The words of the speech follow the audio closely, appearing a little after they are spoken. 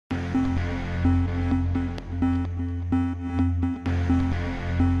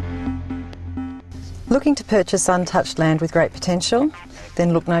Looking to purchase untouched land with great potential?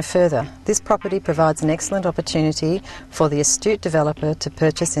 Then look no further. This property provides an excellent opportunity for the astute developer to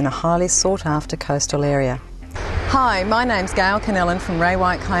purchase in a highly sought after coastal area. Hi, my name's Gail Connellan from Ray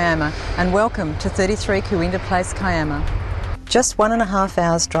White, Kiama, and welcome to 33 Kooinda Place, Kiama. Just 1.5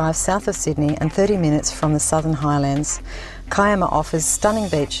 hours drive south of Sydney and 30 minutes from the Southern Highlands, Kiama offers stunning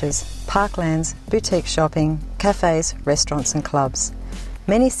beaches, parklands, boutique shopping, cafes, restaurants and clubs.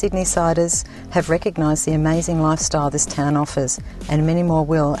 Many Sydney-siders have recognised the amazing lifestyle this town offers, and many more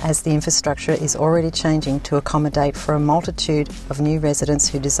will, as the infrastructure is already changing to accommodate for a multitude of new residents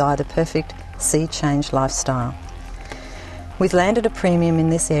who desire the perfect sea-change lifestyle. With land at a premium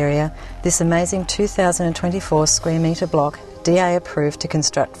in this area, this amazing 2,024 square metre block, DA approved to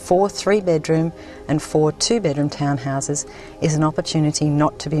construct 4 3-bedroom and 4 2-bedroom townhouses, is an opportunity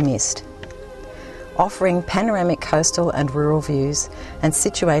not to be missed. Offering panoramic coastal and rural views and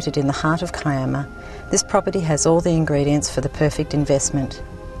situated in the heart of Kiama, this property has all the ingredients for the perfect investment.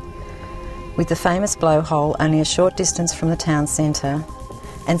 With the famous blowhole only a short distance from the town centre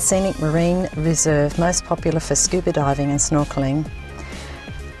and scenic marine reserve most popular for scuba diving and snorkelling,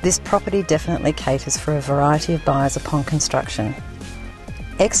 this property definitely caters for a variety of buyers upon construction.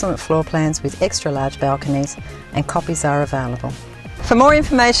 Excellent floor plans with extra large balconies, and copies are available. For more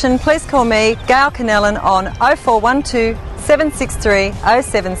information, please call me, Gail Connellan, on 0412 763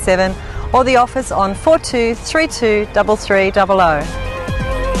 077 or the office on 4232 3300.